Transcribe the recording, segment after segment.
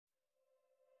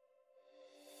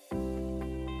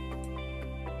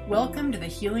Welcome to the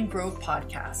Healing Grove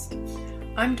podcast.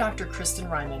 I'm Dr. Kristen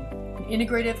Ryman, an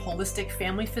integrative holistic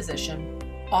family physician,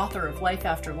 author of Life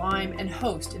After Lyme, and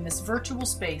host in this virtual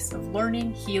space of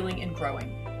learning, healing, and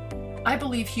growing. I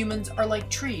believe humans are like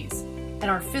trees, and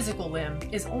our physical limb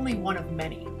is only one of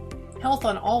many. Health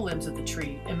on all limbs of the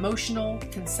tree, emotional,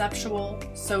 conceptual,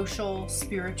 social,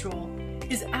 spiritual,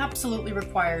 is absolutely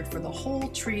required for the whole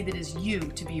tree that is you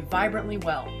to be vibrantly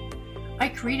well. I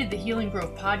created the Healing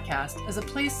Grove podcast as a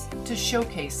place to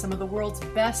showcase some of the world's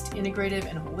best integrative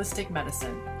and holistic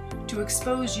medicine, to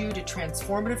expose you to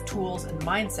transformative tools and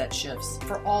mindset shifts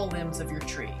for all limbs of your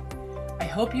tree. I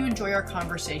hope you enjoy our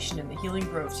conversation in the Healing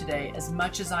Grove today as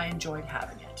much as I enjoyed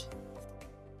having it.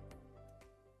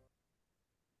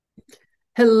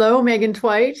 Hello, Meghan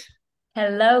Tveit.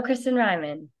 Hello, Kristen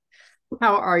Ryman.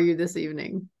 How are you this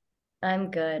evening? I'm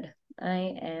good.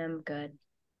 I am good.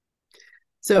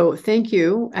 So thank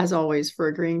you, as always, for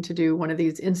agreeing to do one of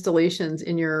these installations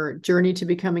in your journey to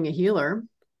becoming a healer.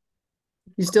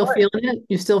 You still feeling it?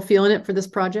 You still feeling it for this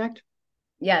project?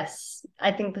 Yes,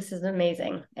 I think this is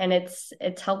amazing. And it's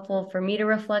helpful for me to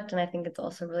reflect. And I think it's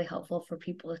also really helpful for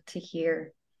people to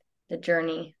hear the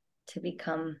journey to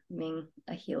becoming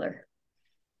a healer.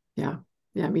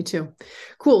 Yeah, me too.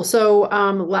 Cool. So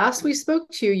last we spoke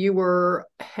to you, you were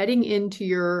heading into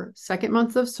your second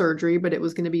month of surgery, but it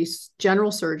was going to be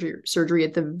general surgery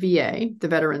at the VA, the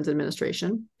Veterans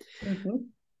Administration. Mm-hmm.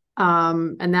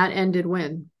 And that ended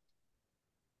when?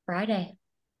 Friday.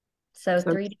 So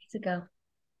 3 days ago.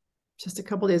 Just a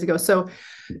couple of days ago. So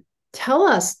tell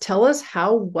us,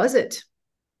 how was it?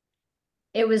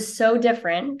 It was so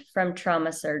different from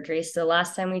trauma surgery. So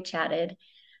last time we chatted,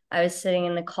 I was sitting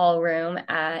in the call room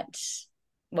at,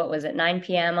 9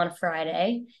 p.m. on a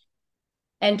Friday.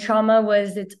 And trauma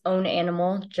was its own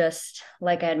animal, just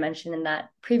like I had mentioned in that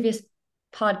previous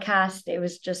podcast. It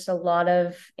was just a lot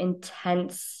of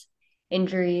intense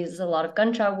injuries, a lot of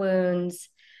gunshot wounds,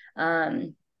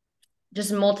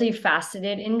 just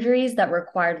multifaceted injuries that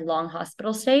required long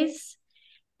hospital stays.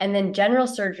 And then general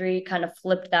surgery kind of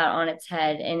flipped that on its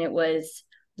head, and it was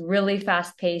really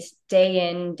fast-paced, day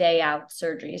in, day out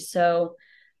surgery. So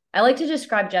I like to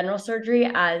describe general surgery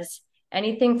as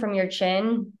anything from your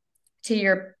chin to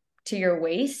your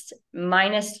waist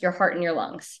minus your heart and your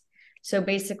lungs. So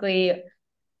basically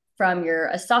from your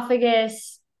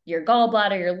esophagus, your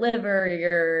gallbladder, your liver,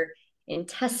 your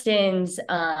intestines,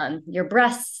 your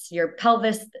breasts, your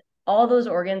pelvis, all those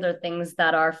organs are things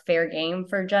that are fair game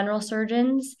for general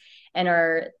surgeons and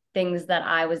are things that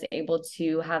I was able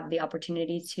to have the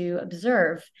opportunity to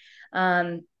observe.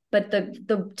 But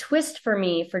the twist for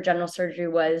me for general surgery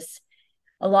was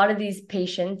a lot of these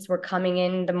patients were coming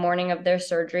in the morning of their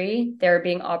surgery, they were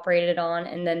being operated on,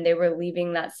 and then they were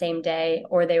leaving that same day,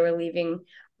 or they were leaving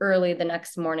early the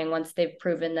next morning once they've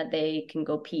proven that they can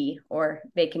go pee or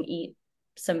they can eat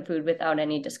some food without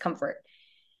any discomfort.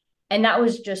 And that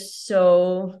was just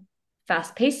so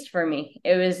fast paced for me.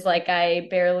 It was like I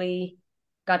barely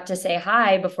got to say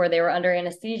hi before they were under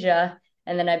anesthesia.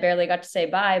 And then I barely got to say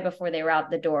bye before they were out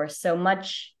the door. So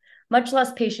much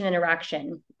less patient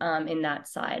interaction in that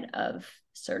side of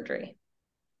surgery.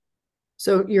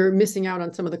 So you're missing out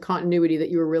on some of the continuity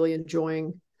that you were really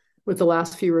enjoying with the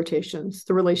last few rotations,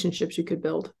 the relationships you could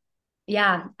build.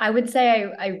 Yeah, I would say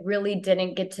I really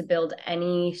didn't get to build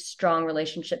any strong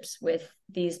relationships with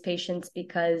these patients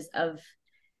because of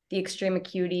the extreme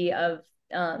acuity of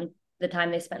the time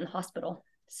they spent in the hospital.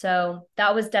 So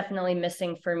that was definitely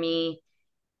missing for me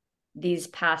these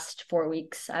past 4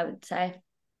 weeks, I would say.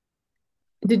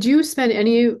 Did you spend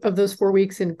any of those 4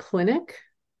 weeks in clinic,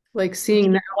 like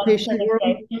seeing the outpatient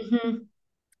world? Mm-hmm.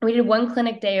 We did one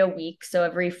clinic day a week. So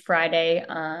every Friday,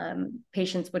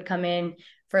 patients would come in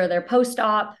for their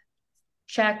post-op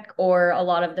check, or a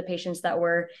lot of the patients that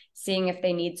were seeing if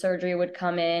they need surgery would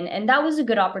come in. And that was a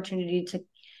good opportunity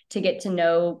to get to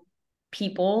know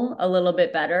people a little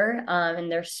bit better and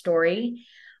their story.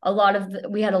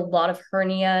 We had a lot of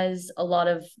hernias, a lot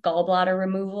of gallbladder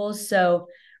removals. So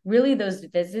really those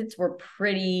visits were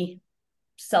pretty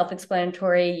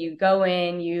self-explanatory. You go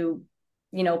in, you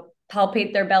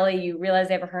palpate their belly, you realize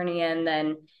they have a hernia, and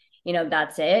then,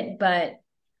 that's it. But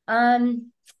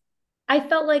I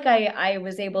felt like I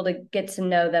was able to get to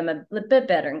know them a little bit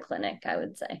better in clinic, I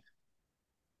would say.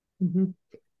 Mm-hmm.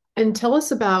 And tell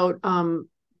us about,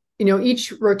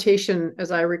 each rotation,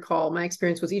 as I recall, my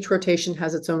experience was each rotation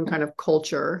has its own kind of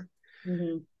culture.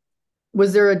 Mm-hmm.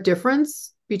 Was there a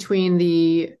difference between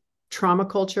the trauma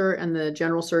culture and the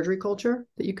general surgery culture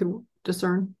that you could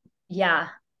discern? Yeah.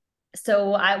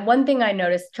 So one thing I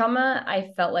noticed, trauma, I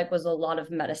felt like was a lot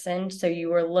of medicine. So you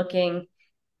were looking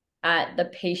at the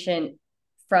patient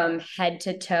from head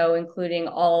to toe, including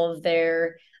all of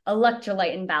their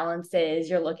electrolyte imbalances.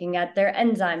 You're looking at their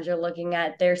enzymes, you're looking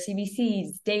at their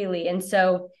CBCs daily. And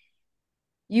so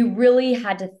you really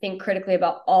had to think critically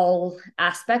about all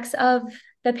aspects of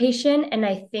the patient. And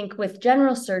I think with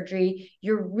general surgery,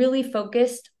 you're really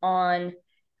focused on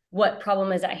what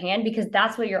problem is at hand, because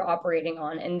that's what you're operating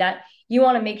on, and that you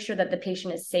want to make sure that the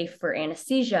patient is safe for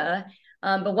anesthesia.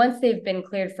 But once they've been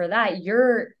cleared for that,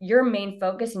 your main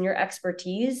focus and your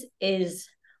expertise is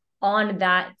on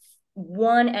that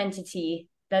one entity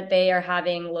that they are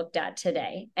having looked at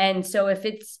today. And so if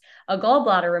it's a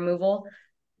gallbladder removal,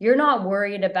 you're not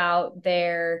worried about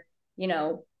their,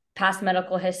 past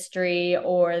medical history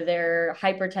or their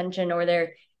hypertension or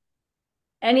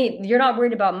you're not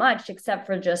worried about much except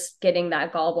for just getting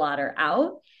that gallbladder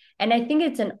out. And I think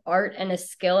it's an art and a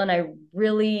skill. And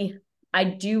I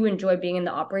do enjoy being in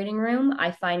the operating room.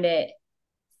 I find it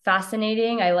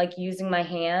fascinating. I like using my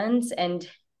hands and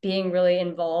being really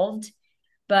involved,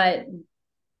 but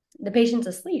the patient's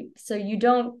asleep. So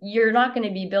you're not going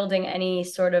to be building any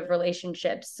sort of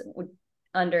relationships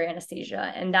under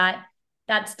anesthesia. And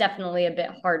that's definitely a bit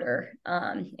harder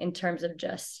in terms of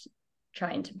just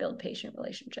trying to build patient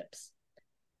relationships.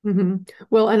 Mm-hmm.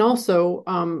 Well, and also,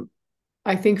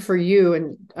 I think for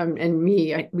you and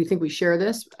me, we think we share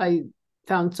this. I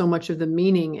found so much of the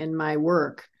meaning in my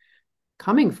work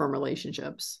coming from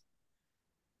relationships.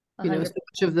 100%. So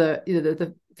much of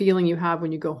the feeling you have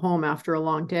when you go home after a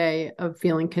long day of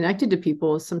feeling connected to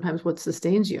people is sometimes what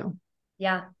sustains you.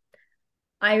 Yeah.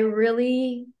 I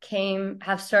really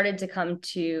have started to come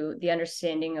to the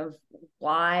understanding of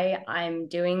why I'm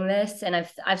doing this. And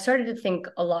I've started to think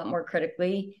a lot more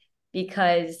critically,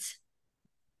 because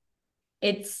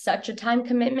it's such a time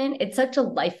commitment. It's such a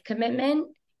life commitment.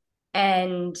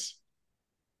 And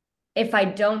if I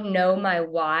don't know my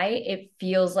why, it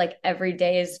feels like every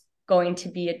day is going to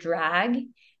be a drag.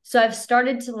 So I've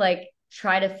started to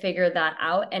try to figure that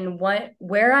out. And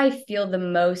where I feel the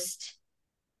most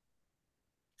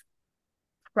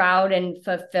proud and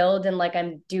fulfilled and like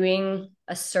I'm doing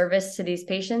a service to these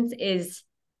patients is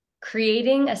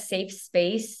creating a safe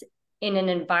space in an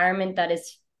environment that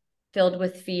is filled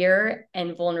with fear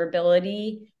and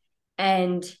vulnerability.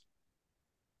 And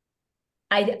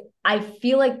I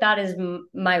feel like that is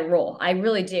my role. I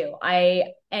really do. I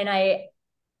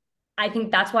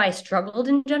think that's why I struggled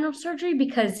in general surgery,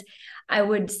 because I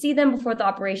would see them before the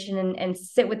operation and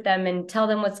sit with them and tell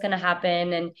them what's going to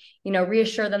happen and,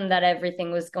 reassure them that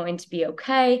everything was going to be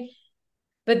okay.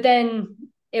 But then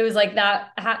it was like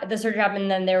that, the surgery happened,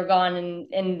 and then they were gone,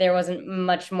 and there wasn't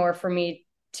much more for me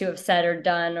to have said or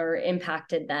done or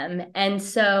impacted them. And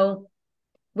so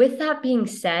with that being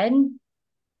said,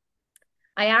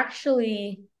 I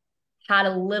actually had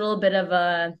a little bit of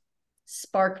a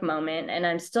spark moment, and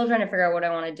I'm still trying to figure out what I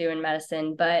want to do in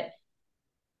medicine, but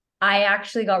I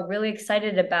actually got really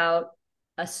excited about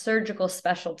a surgical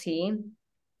specialty.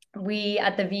 We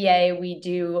at the VA, we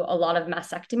do a lot of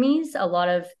mastectomies, a lot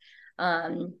of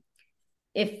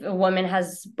if a woman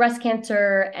has breast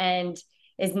cancer and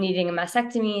is needing a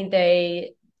mastectomy,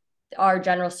 our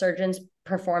general surgeons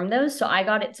perform those. So I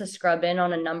got it to scrub in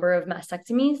on a number of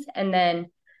mastectomies. And then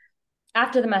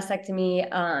after the mastectomy,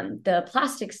 the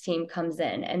plastics team comes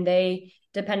in, and they,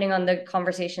 depending on the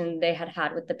conversation they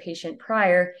had with the patient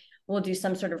prior, will do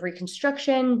some sort of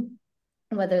reconstruction,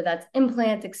 whether that's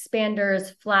implants,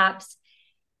 expanders, flaps.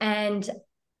 And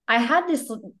I had this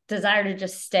desire to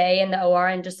just stay in the OR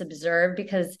and just observe,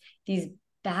 because these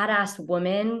badass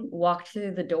women walked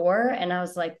through the door, and I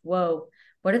was like, whoa,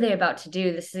 what are they about to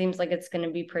do? This seems like it's going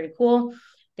to be pretty cool.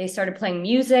 They started playing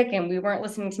music, and we weren't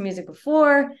listening to music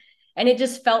before. And it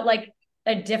just felt like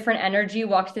a different energy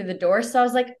walked through the door. So I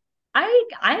was like,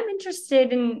 I'm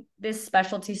interested in this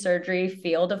specialty surgery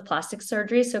field of plastic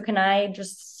surgery. So can I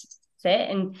just sit?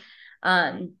 And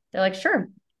they're like, sure.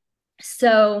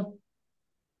 So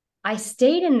I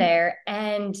stayed in there,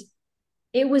 and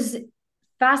it was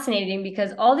fascinating,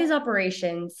 because all these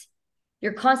operations,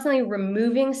 you're constantly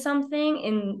removing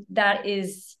something that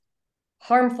is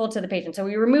harmful to the patient. So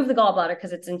we remove the gallbladder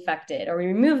because it's infected, or we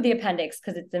remove the appendix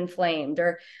because it's inflamed,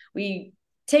 or we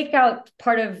take out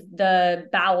part of the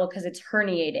bowel because it's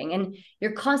herniating, and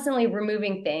you're constantly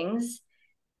removing things.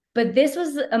 But this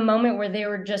was a moment where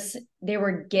they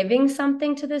were giving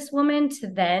something to this woman to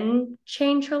then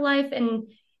change her life. And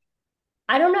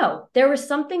I don't know, there was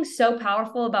something so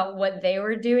powerful about what they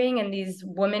were doing, and these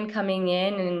women coming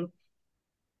in and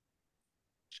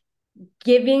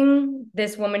giving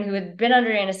this woman who had been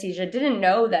under anesthesia, didn't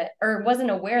know that, or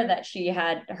wasn't aware that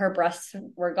her breasts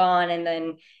were gone, and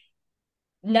then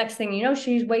next thing you know,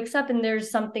 she wakes up and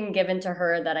there's something given to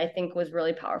her that I think was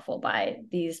really powerful by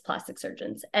these plastic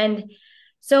surgeons. And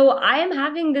so I am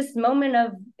having this moment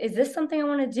of, is this something I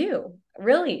want to do?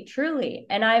 Really, truly.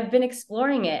 And I've been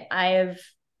exploring it. I've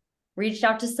reached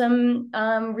out to some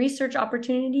research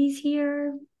opportunities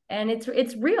here, and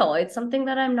it's real. It's something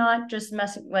that I'm not just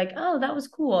messing like, oh, that was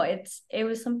cool. It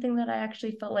was something that I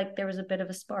actually felt like there was a bit of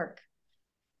a spark.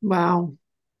 Wow.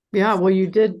 Yeah, well, you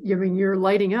did. I mean, you're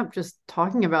lighting up just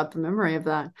talking about the memory of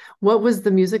that. What was the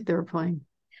music they were playing?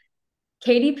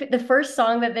 The first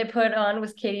song that they put on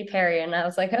was Katy Perry, and I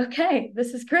was like, okay,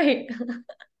 this is great.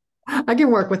 I can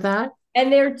work with that.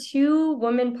 And they're two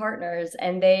women partners,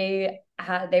 and they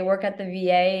work at the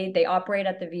VA. They operate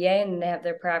at the VA, and they have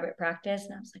their private practice.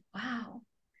 And I was like, wow,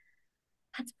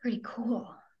 that's pretty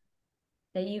cool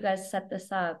that you guys set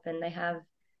this up, and they have,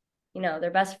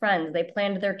 their best friends. They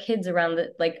planned their kids around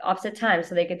the like opposite times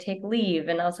so they could take leave.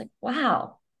 And I was like,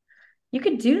 wow, you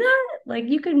could do that. Like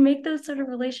you could make those sort of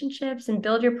relationships and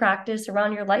build your practice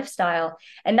around your lifestyle.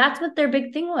 And that's what their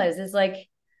big thing was, is like,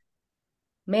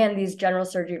 man, these general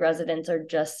surgery residents are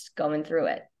just going through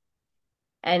it.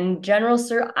 And general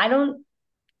sur I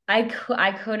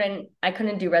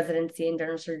couldn't do residency in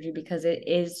general surgery because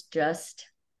it's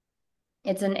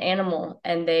an animal,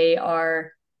 and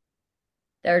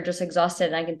they're just exhausted,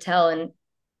 and I can tell. And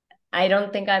I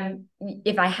don't think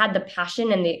if I had the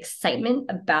passion and the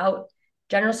excitement about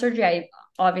general surgery, I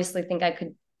obviously think I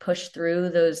could push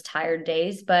through those tired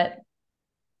days, but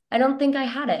I don't think I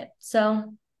had it.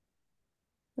 So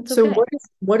it's So okay.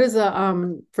 what is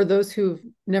a for those who've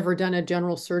never done a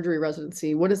general surgery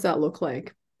residency, what does that look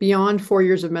like? Beyond 4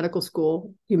 years of medical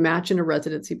school, you match in a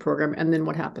residency program, and then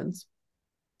what happens?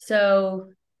 So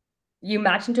you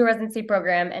match into a residency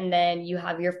program, and then you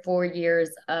have your 4 years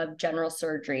of general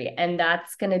surgery. And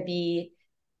that's going to be,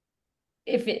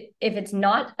 if it's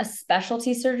not a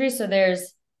specialty surgery, so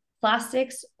there's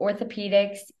plastics,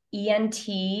 orthopedics,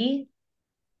 ENT,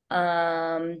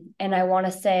 and I want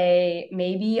to say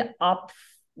maybe I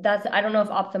don't know if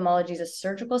ophthalmology is a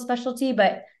surgical specialty,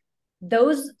 but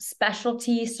those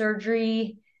specialty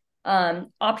surgery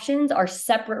options are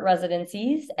separate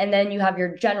residencies. And then you have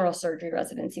your general surgery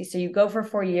residency. So you go for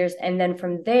 4 years, and then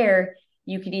from there,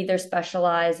 you could either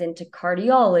specialize into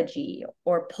cardiology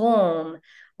or pulm,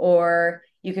 or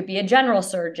you could be a general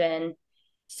surgeon.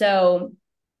 So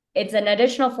it's an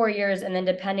additional 4 years. And then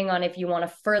depending on if you want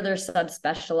to further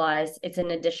subspecialize, it's an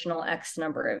additional X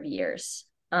number of years.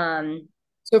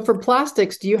 So for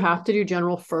plastics, do you have to do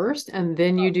general first and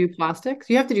then you do plastics?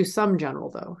 You have to do some general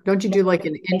though. Don't you do like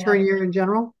an intern year in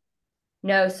general?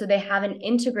 No, so they have an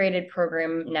integrated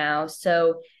program now.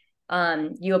 So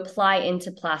you apply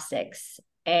into plastics,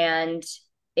 and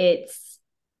it's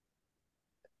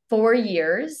 4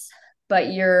 years,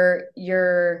 but you're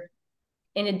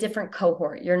in a different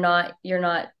cohort. You're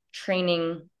not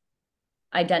training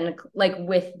identical like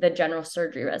with the general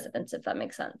surgery residents, if that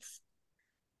makes sense.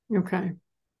 Okay.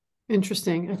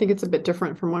 Interesting. I think it's a bit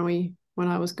different from when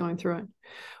I was going through it.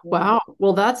 Yeah. Wow.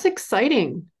 Well, that's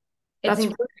exciting. It's That's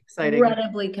really exciting.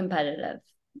 incredibly competitive.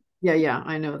 Yeah, yeah,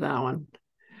 I know that one.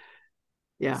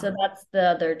 Yeah. So that's the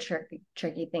other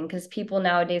tricky thing, because people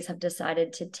nowadays have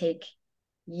decided to take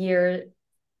year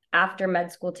after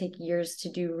med school, take years to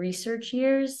do research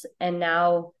years. And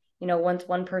now, once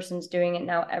one person's doing it,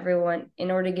 now everyone,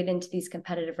 in order to get into these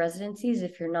competitive residencies,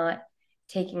 if you're not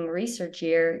taking a research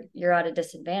year, you're at a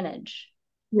disadvantage.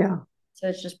 Yeah. So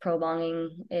it's just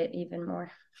prolonging it even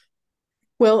more.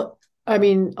 Well, I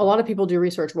mean, a lot of people do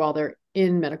research while they're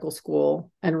in medical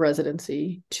school and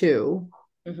residency too.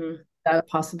 Mm-hmm. Is that a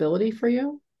possibility for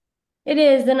you? It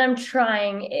is, and I'm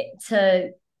trying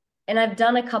and I've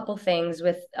done a couple things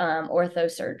with ortho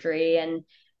surgery, and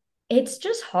it's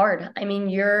just hard. I mean,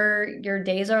 your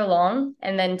days are long,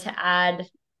 and then to add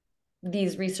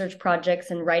these research projects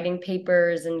and writing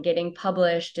papers and getting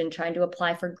published and trying to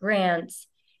apply for grants,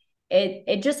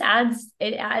 it just adds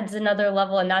another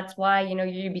level. And that's why,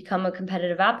 you become a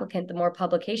competitive applicant the more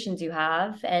publications you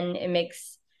have, and it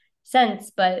makes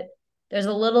sense. But there's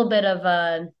a little bit of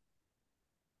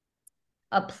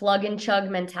a plug and chug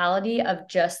mentality of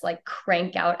just like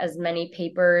crank out as many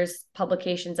papers,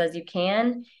 publications as you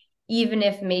can, even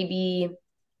if maybe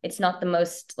it's not the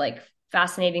most like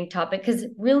fascinating topic. Because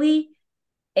really,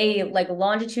 a like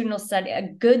longitudinal study, a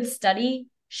good study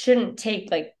shouldn't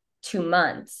take like 2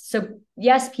 months. So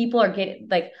yes, people are getting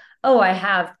like, oh, I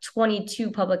have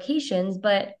 22 publications,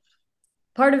 but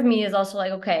part of me is also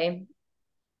like, okay,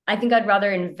 I think I'd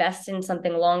rather invest in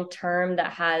something long term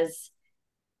that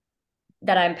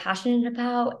I'm passionate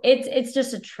about. It's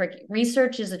just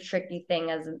research is a tricky thing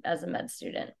as a med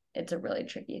student. it's a really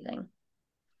tricky thing.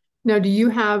 Now, do you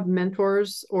have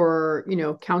mentors or,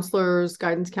 counselors,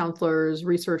 guidance counselors,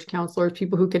 research counselors,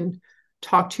 people who can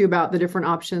talk to you about the different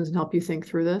options and help you think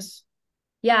through this?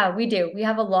 Yeah, we do. We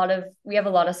have a lot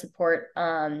of support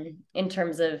in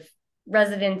terms of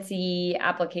residency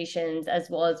applications as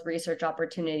well as research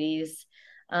opportunities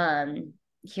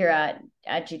here at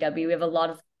GW. We have a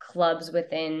lot of clubs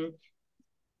within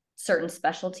certain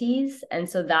specialties, and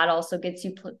so that also gets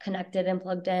you connected and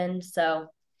plugged in. So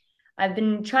I've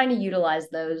been trying to utilize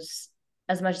those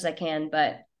as much as I can,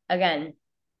 but again,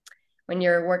 when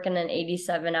you're working an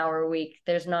 87-hour week,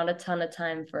 there's not a ton of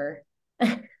time for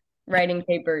writing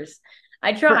papers.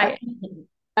 I For try.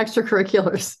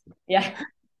 extracurriculars. Yeah.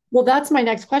 Well, that's my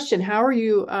next question. How are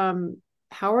you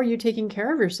taking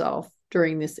care of yourself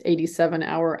during this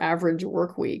 87-hour average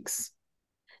work weeks?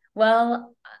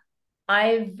 Well,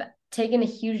 I've taken a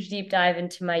huge deep dive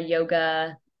into my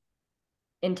yoga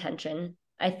intention.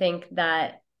 I think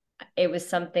that it was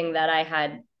something that I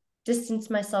had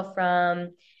distanced myself from.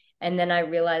 And then I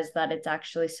realized that it's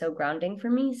actually so grounding for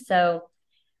me. So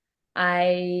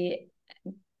I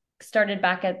started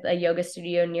back at a yoga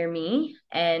studio near me,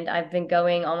 and I've been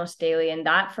going almost daily. And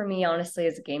that for me, honestly,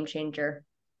 is a game changer.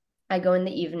 I go in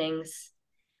the evenings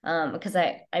because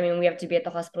I mean, we have to be at the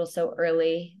hospital so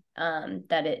early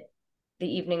that the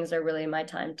evenings are really my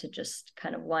time to just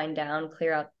kind of wind down,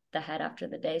 clear out the head after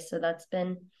the day. So that's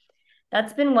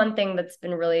been one thing that's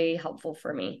been really helpful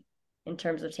for me in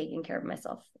terms of taking care of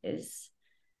myself, is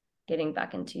getting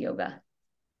back into yoga.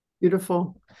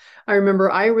 Beautiful. I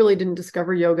remember I really didn't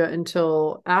discover yoga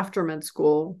until after med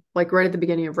school, like right at the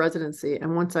beginning of residency.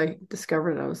 And once I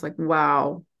discovered it, I was like,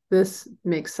 wow, this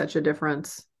makes such a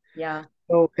difference. Yeah.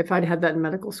 So if I'd had that in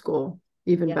medical school,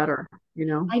 even Yeah. better, you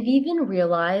know? I've even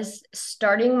realized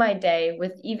starting my day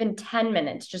with even 10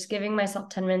 minutes, just giving myself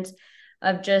 10 minutes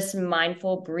of just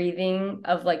mindful breathing,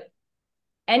 of like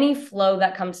any flow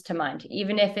that comes to mind,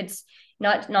 even if it's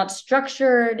not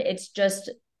structured, it's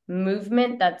just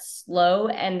movement that's slow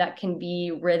and that can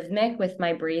be rhythmic with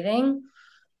my breathing.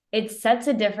 It sets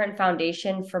a different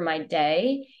foundation for my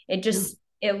day. It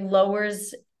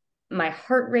lowers my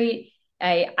heart rate.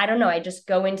 I don't know, I just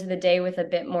go into the day with a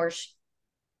bit more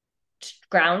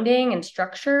grounding and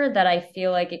structure that I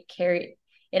feel like it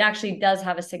actually does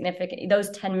have a significant,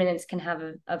 those 10 minutes can have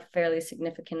a fairly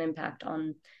significant impact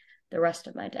on the rest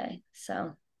of my day.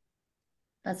 So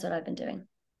that's what I've been doing.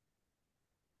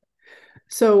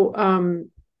 So,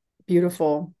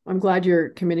 beautiful. I'm glad you're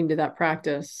committing to that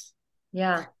practice.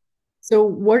 Yeah. So,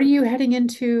 what are you heading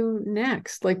into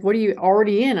next? Like, what are you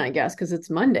already in, I guess, because it's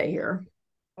Monday here.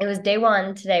 It was day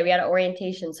one today. We had an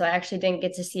orientation. So I actually didn't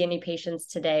get to see any patients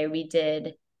today.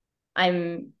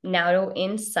 I'm now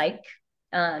in psych,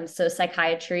 so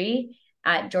psychiatry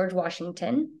at George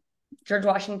Washington. George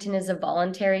Washington is a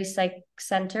voluntary psych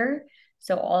center.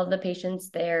 So all of the patients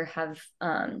there have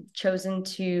chosen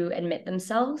to admit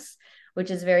themselves,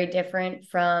 which is very different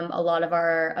from a lot of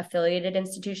our affiliated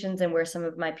institutions and where some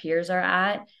of my peers are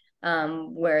at,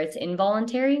 where it's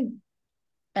involuntary.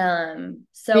 So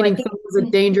I Meaning think someone's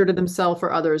a danger to themselves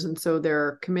or others, and so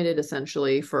they're committed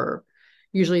essentially for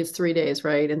usually it's 3 days,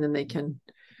 right? And then they can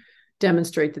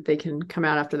demonstrate that they can come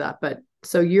out after that. But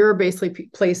so you're basically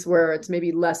a place where it's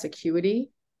maybe less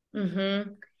acuity.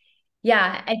 mm-hmm.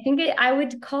 Yeah, I think I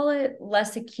would call it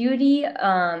less acuity,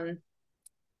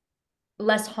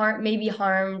 less harm, maybe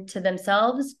harm to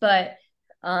themselves, but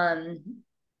um,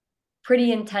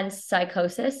 pretty intense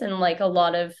psychosis and like a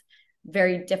lot of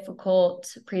very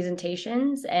difficult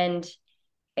presentations. And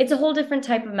it's a whole different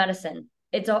type of medicine.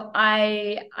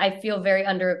 I feel very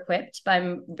under equipped, but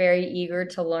I'm very eager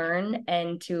to learn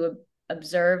and to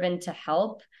observe and to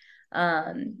help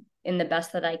in the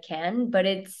best that I can. But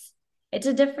it's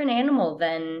a different animal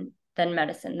than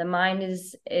medicine. The mind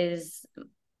is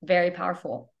very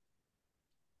powerful.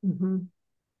 Mm-hmm.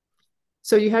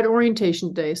 So you had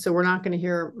orientation day, so we're not going to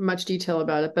hear much detail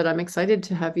about it, but I'm excited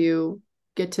to have you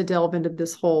get to delve into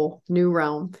this whole new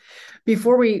realm.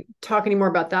 Before we talk any more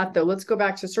about that, though, let's go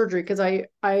back to surgery because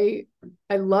I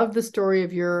love the story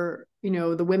of your,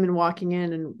 the women walking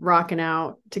in and rocking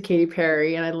out to Katy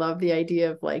Perry, and I love the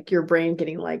idea of like your brain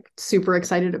getting like super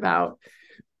excited about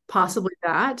possibly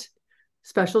that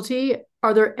specialty.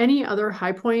 Are there any other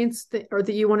high points that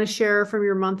you want to share from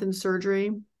your month in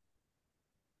surgery?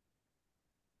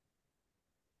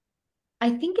 I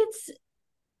think it's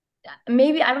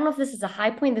maybe, I don't know if this is a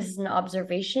high point, this is an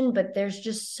observation, but there's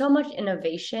just so much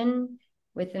innovation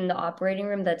within the operating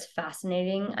room that's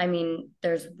fascinating. I mean,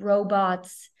 there's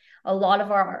robots. A lot of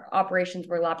our operations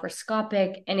were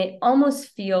laparoscopic, and it almost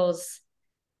feels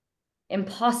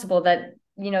impossible that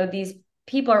these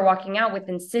people are walking out with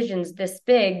incisions this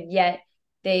big, yet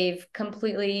they've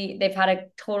had a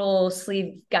total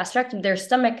sleeve gastrectomy. Their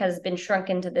stomach has been shrunk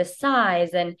into this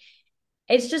size. And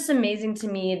it's just amazing to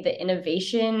me, the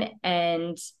innovation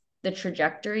and the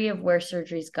trajectory of where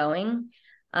surgery is going.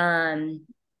 I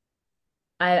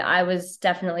was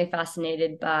definitely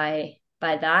fascinated by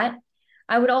that.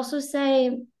 I would also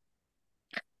say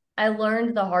I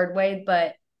learned the hard way,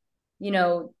 but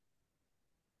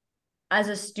as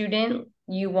a student,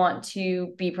 you want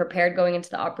to be prepared going into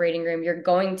the operating room. You're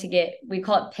going to get, we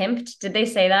call it pimped. Did they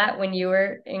say that when you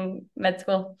were in med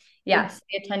school? Yes.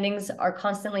 The attendings are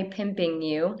constantly pimping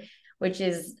you, which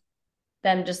is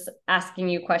them just asking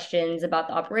you questions about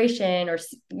the operation or,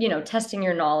 testing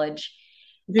your knowledge.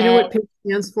 Do you know what PIMP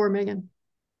stands for, Megan?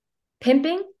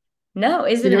 Pimping? No,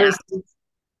 is it?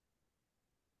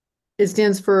 It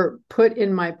stands for put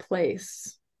in my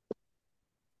place.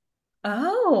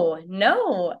 Oh,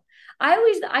 no.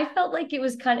 I felt like it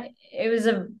was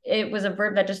a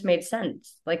verb that just made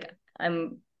sense. Like,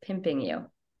 I'm pimping you.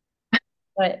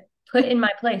 But put in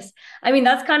my place. I mean,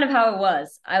 that's kind of how it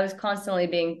was. I was constantly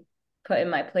being put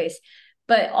in my place.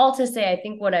 But all to say, I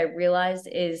think what I realized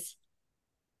is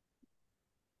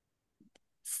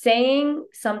saying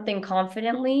something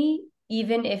confidently,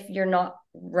 even if you're not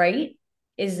right,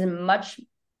 is much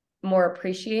more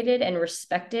appreciated and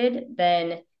respected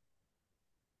than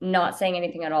not saying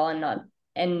anything at all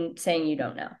and saying you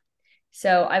don't know.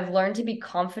 So I've learned to be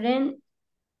confident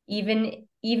even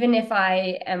if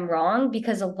I am wrong,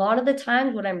 because a lot of the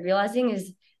times what I'm realizing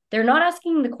is they're not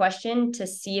asking the question to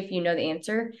see if you know the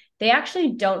answer. They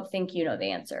actually don't think you know the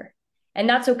answer. And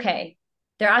that's okay.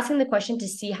 They're asking the question to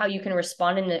see how you can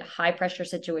respond in a high pressure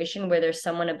situation where there's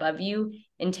someone above you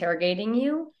interrogating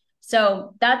you.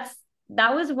 So that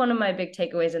was one of my big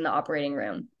takeaways in the operating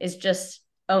room, is just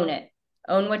own it.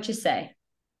 Own what you say.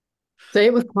 Say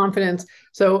it with confidence.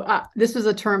 So this was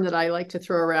a term that I like to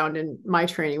throw around in my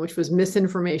training, which was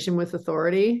misinformation with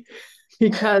authority,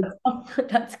 because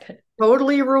that's good.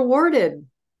 Totally rewarded.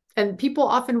 And people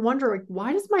often wonder, like,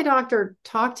 why does my doctor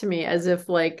talk to me as if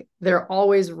like they're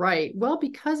always right? Well,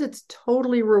 because it's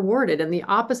totally rewarded, and the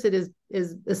opposite is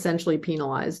essentially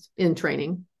penalized in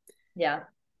training. Yeah.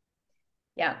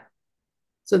 Yeah.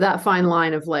 So that fine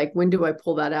line of like, when do I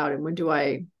pull that out and when do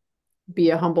I be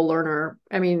a humble learner?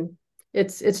 I mean,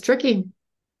 it's tricky.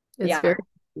 It's very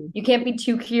tricky. You can't be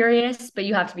too curious, but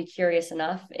you have to be curious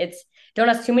enough. Don't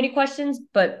ask too many questions,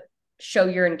 but show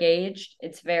you're engaged.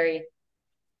 It's very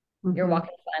you're walking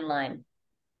a fine line.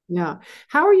 Yeah.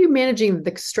 How are you managing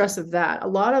the stress of that? A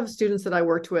lot of students that I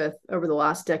worked with over the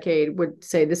last decade would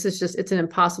say it's an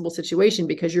impossible situation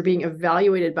because you're being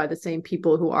evaluated by the same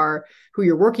people who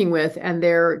you're working with, and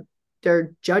they're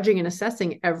judging and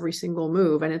assessing every single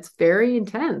move, and it's very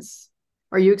intense.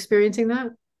 Are you experiencing that?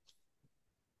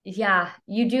 Yeah,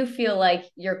 you do feel like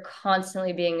you're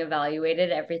constantly being evaluated,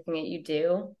 everything that you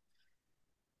do.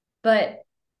 But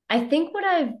I think what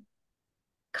I've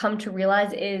come to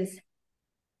realize is,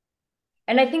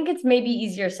 and I think it's maybe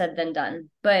easier said than done,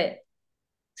 but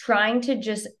trying to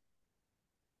just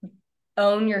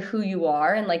own who you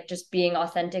are and like just being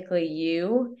authentically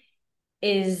you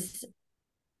is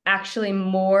actually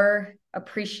more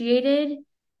appreciated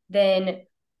than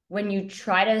when you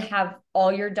try to have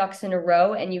all your ducks in a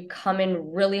row and you come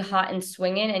in really hot and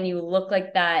swinging and you look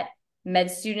like that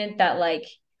med student that like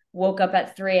woke up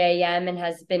at 3 a.m. and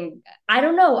has been, I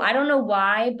don't know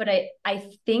why, but I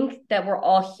think that we're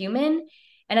all human.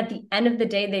 And at the end of the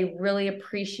day, they really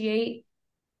appreciate,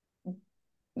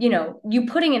 you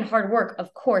putting in hard work,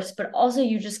 of course, but also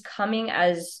you just coming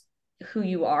as who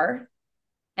you are.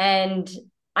 And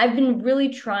I've been really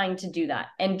trying to do that.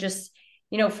 And just,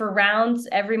 for rounds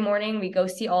every morning, we go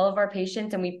see all of our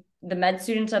patients, and the med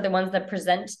students are the ones that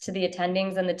present to the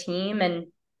attendings and the team. And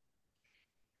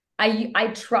I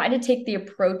try to take the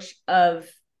approach of,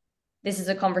 this is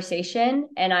a conversation,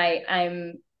 and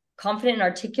I'm confident and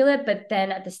articulate, but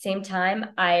then at the same time,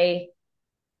 I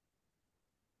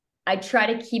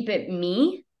try to keep it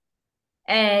me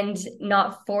and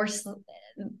not force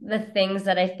the things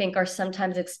that I think are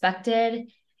sometimes expected.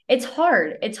 It's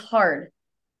hard,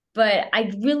 but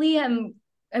I really am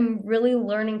really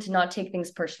learning to not take things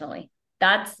personally.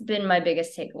 That's been my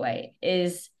biggest takeaway,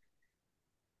 is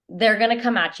they're going to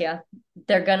come at you.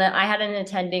 I had an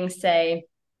attending say,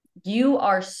 "You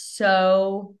are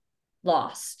so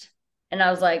lost." And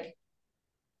I was like,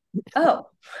 "Oh,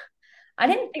 I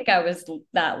didn't think I was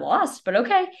that lost, but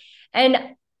okay."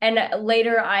 And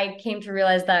later I came to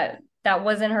realize that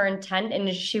wasn't her intent,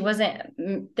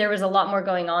 and there was a lot more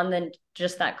going on than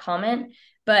just that comment.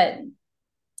 But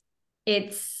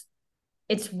it's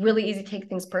it's really easy to take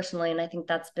things personally. And I think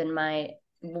that's been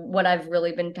what I've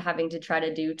really been having to try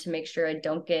to do to make sure I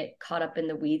don't get caught up in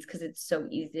the weeds, because it's so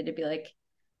easy to be like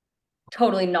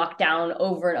totally knocked down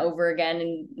over and over again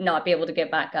and not be able to get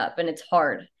back up. And it's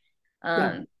hard.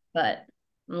 Yeah. But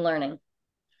I'm learning.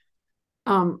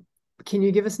 Can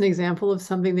you give us an example of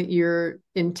something that you're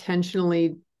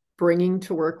intentionally bringing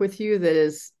to work with you that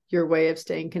is your way of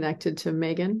staying connected to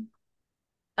Meghan?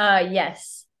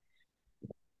 Yes.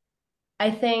 I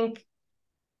think,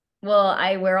 well,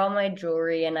 I wear all my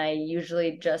jewelry, and I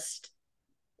usually just,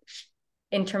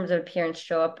 in terms of appearance,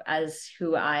 show up as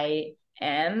who I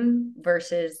am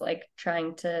versus like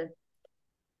trying to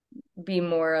be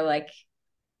more like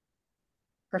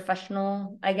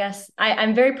professional, I guess.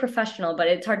 I'm very professional, but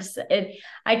it's hard to say it.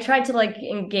 I try to like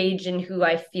engage in who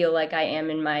I feel like I am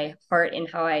in my heart and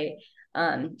how I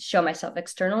show myself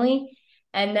externally.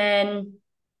 And then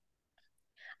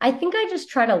I think I just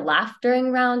try to laugh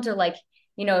during rounds, or like,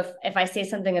 if I say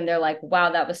something and they're like,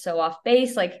 wow, that was so off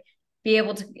base, like be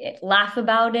able to laugh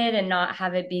about it and not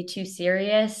have it be too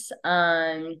serious.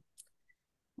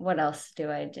 What else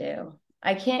do I do?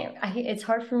 It's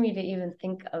hard for me to even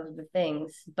think of the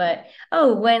things, but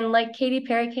when like Katy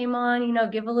Perry came on,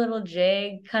 give a little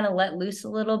jig, kind of let loose a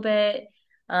little bit.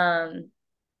 I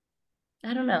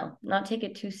don't know, not take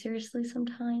it too seriously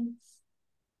sometimes.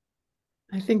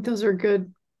 I think those are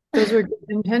good. Those are good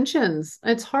intentions.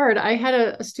 It's hard. I had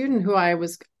a student who I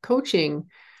was coaching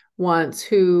once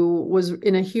who was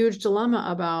in a huge dilemma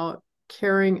about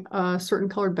carrying a certain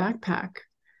colored backpack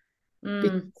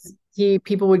because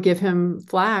people would give him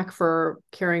flack for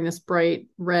carrying this bright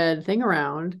red thing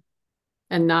around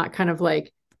and not kind of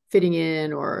like fitting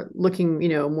in or looking,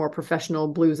 more professional,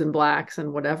 blues and blacks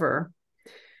and whatever.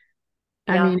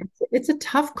 I Yeah. mean, it's a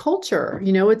tough culture.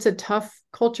 It's a tough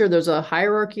culture. There's a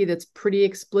hierarchy that's pretty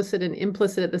explicit and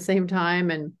implicit at the same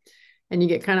time, and you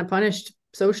get kind of punished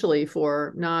socially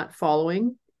for not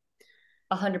following.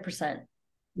 100%.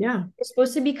 Yeah. It's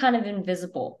supposed to be kind of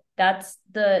invisible. That's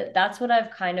what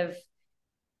I've kind of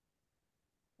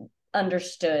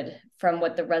understood from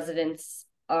what the residents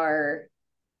are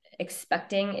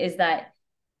expecting, is that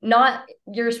not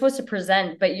you're supposed to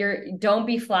present, but don't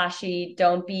be flashy,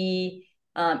 don't be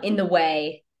in the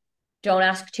way, don't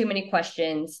ask too many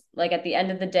questions. Like at the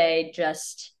end of the day,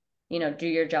 just do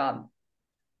your job.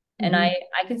 And Mm-hmm.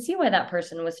 I could see why that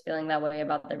person was feeling that way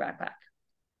about their backpack,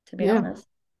 to be Yeah. honest.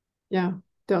 Yeah.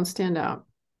 Don't stand out.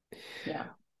 Yeah.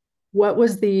 What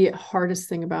was the hardest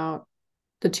thing about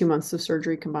the 2 months of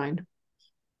surgery combined?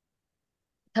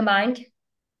 Combined,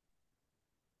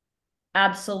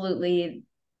 absolutely,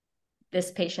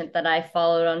 this patient that I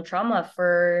followed on trauma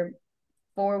for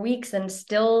 4 weeks, and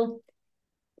still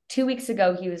 2 weeks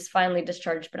ago he was finally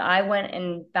discharged, but I went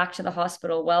and back to the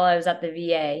hospital while I was at the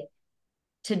VA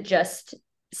to just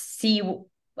see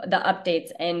the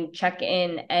updates and check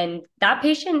in, and that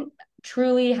patient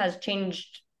truly has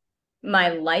changed my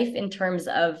life in terms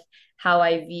of how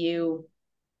I view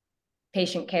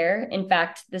patient care. In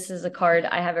fact, this is a card,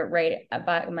 I have it right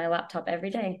about my laptop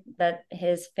every day, that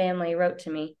his family wrote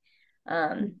to me.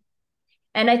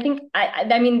 And I think,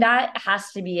 I mean, that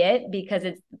has to be it, because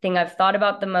it's the thing I've thought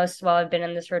about the most while I've been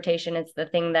in this rotation. It's the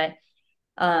thing that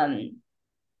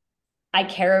I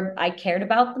cared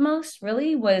about the most,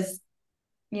 really, was,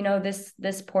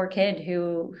 this poor kid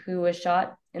who was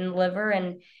shot in the liver,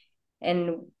 and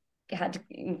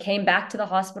came back to the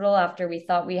hospital after we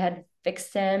thought we had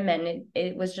fixed him, and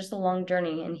it was just a long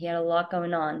journey, and he had a lot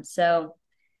going on. So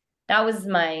that was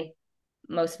my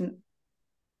most,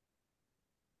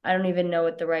 I don't even know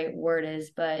what the right word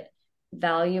is, but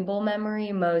valuable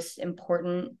memory, most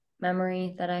important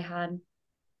memory that I had.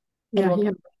 Yeah, he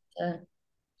had a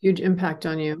huge impact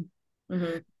on you.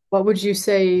 Mm-hmm. What would you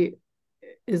say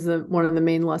is one of the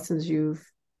main lessons you've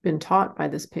been taught by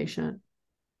this patient?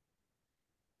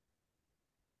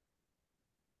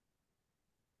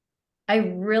 I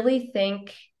really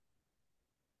think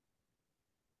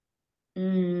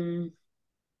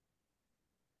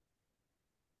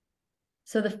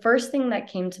so the first thing that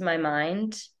came to my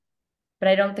mind, but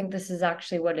I don't think this is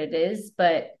actually what it is,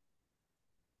 but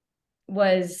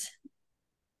was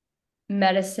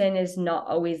medicine is not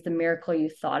always the miracle you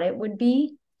thought it would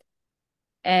be.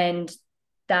 And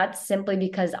that's simply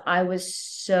because I was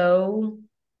so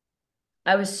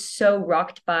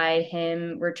rocked by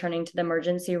him returning to the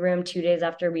emergency room 2 days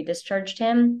after we discharged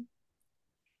him,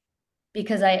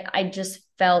 because I just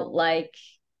felt like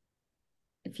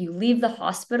if you leave the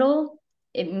hospital,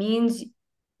 it means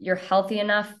you're healthy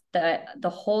enough that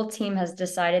the whole team has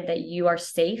decided that you are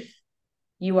safe,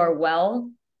 you are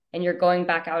well, and you're going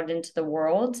back out into the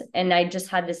world. And I just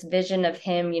had this vision of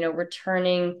him,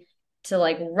 returning to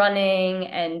like running,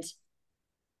 and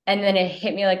then it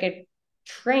hit me like a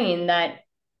train that,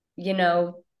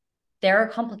 there are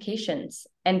complications,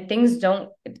 and things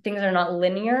are not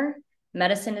linear.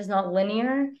 Medicine is not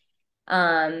linear.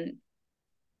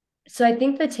 So I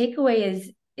think the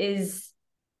takeaway is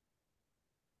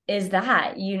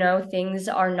that, things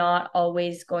are not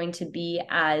always going to be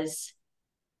as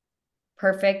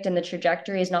perfect, and the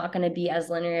trajectory is not going to be as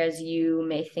linear as you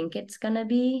may think it's going to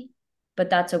be,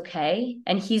 but that's okay.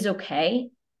 And he's okay.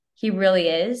 He really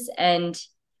is. And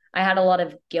I had a lot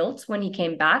of guilt when he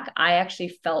came back. I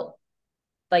actually felt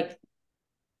like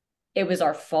it was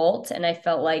our fault, and I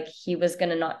felt like he was going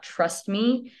to not trust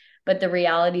me. But the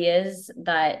reality is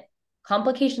that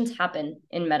complications happen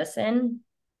in medicine.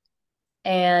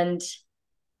 And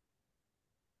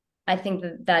I think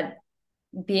that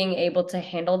being able to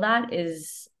handle that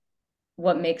is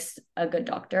what makes a good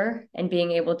doctor, and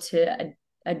being able to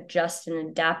adjust and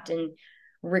adapt and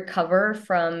recover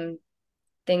from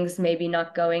things maybe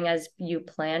not going as you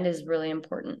planned is really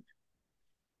important.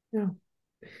 Yeah.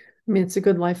 I mean, it's a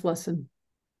good life lesson.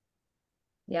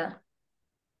 Yeah.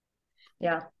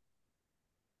 Yeah.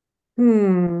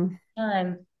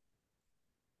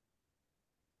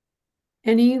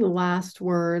 Any last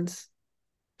words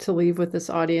to leave with this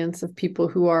audience of people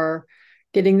who are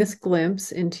getting this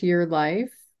glimpse into your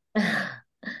life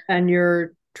and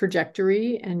your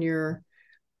trajectory and your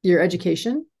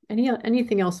education?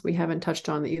 Anything else we haven't touched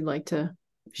on that you'd like to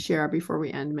share before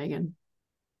we end, Meghan?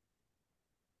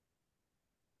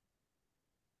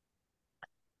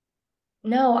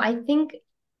 No, I think,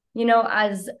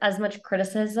 as much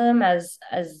criticism as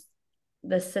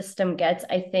the system gets,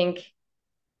 I think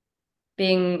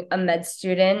being a med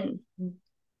student,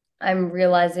 I'm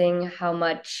realizing how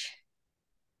much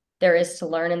there is to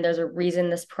learn, and there's a reason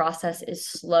this process is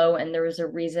slow, and there is a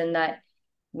reason that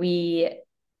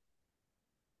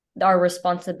our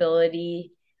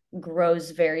responsibility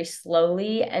grows very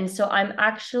slowly. And so I'm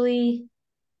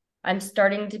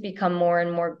starting to become more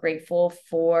and more grateful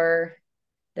for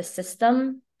the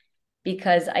system,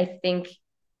 because I think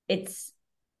it's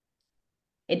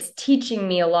teaching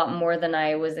me a lot more than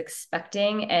I was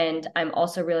expecting. And I'm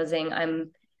also realizing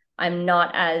I'm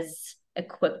not as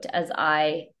equipped as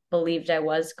I believed I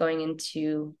was going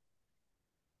into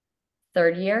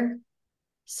third year.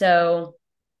 So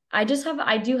I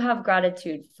do have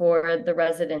gratitude for the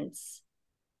residents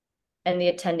and the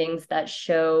attendings that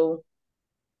show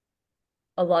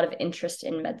a lot of interest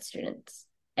in med students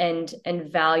and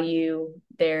value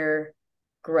their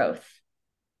growth,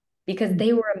 because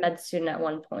they were a med student at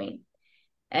one point.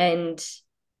 And,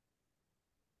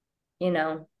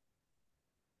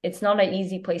 it's not an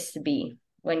easy place to be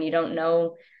when you don't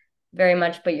know very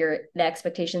much, but the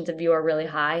expectations of you are really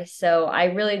high. So I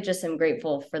really just am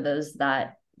grateful for those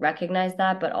that recognize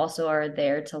that, but also are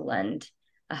there to lend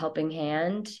a helping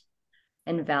hand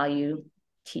and value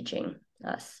teaching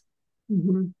us.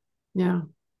 Mm-hmm. Yeah.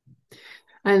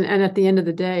 And at the end of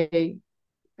the day,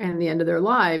 and the end of their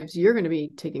lives, you're going to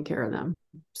be taking care of them.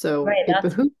 So right, it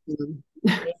behooves them.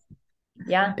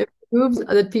 Yeah. It behooves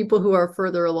the people who are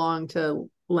further along to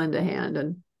lend a hand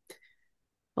and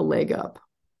a leg up.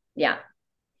 Yeah.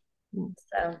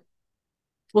 So.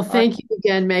 Well, thank you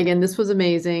again, Meghan. This was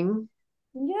amazing.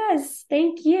 Yes.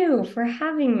 Thank you for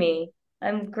having me.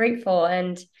 I'm grateful.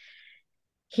 And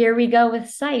here we go with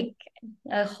psych,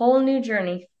 a whole new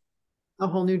journey. A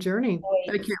whole new journey.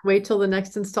 I can't wait till the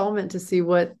next installment to see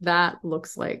what that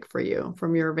looks like for you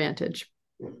from your vantage.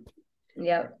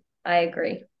 Yep, I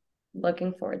agree.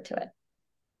 Looking forward to it.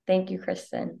 Thank you,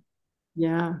 Kristen.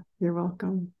 Yeah, you're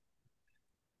welcome.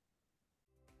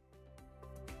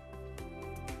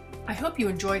 I hope you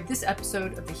enjoyed this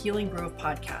episode of the Healing Grove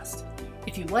podcast.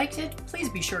 If you liked it, please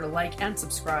be sure to like and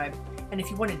subscribe. And if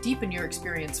you want to deepen your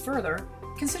experience further,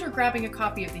 consider grabbing a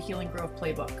copy of the Healing Grove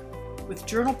Playbook. With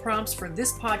journal prompts for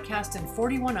this podcast and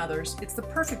 41 others, it's the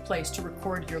perfect place to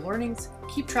record your learnings,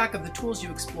 keep track of the tools you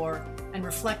explore, and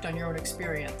reflect on your own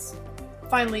experience.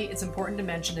 Finally, it's important to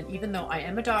mention that even though I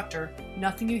am a doctor,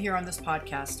 nothing you hear on this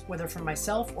podcast, whether from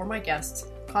myself or my guests,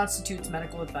 constitutes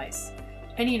medical advice.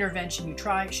 Any intervention you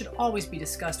try should always be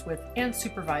discussed with and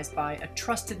supervised by a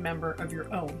trusted member of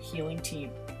your own healing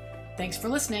team. Thanks for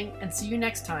listening, and see you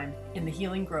next time in the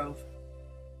Healing Grove.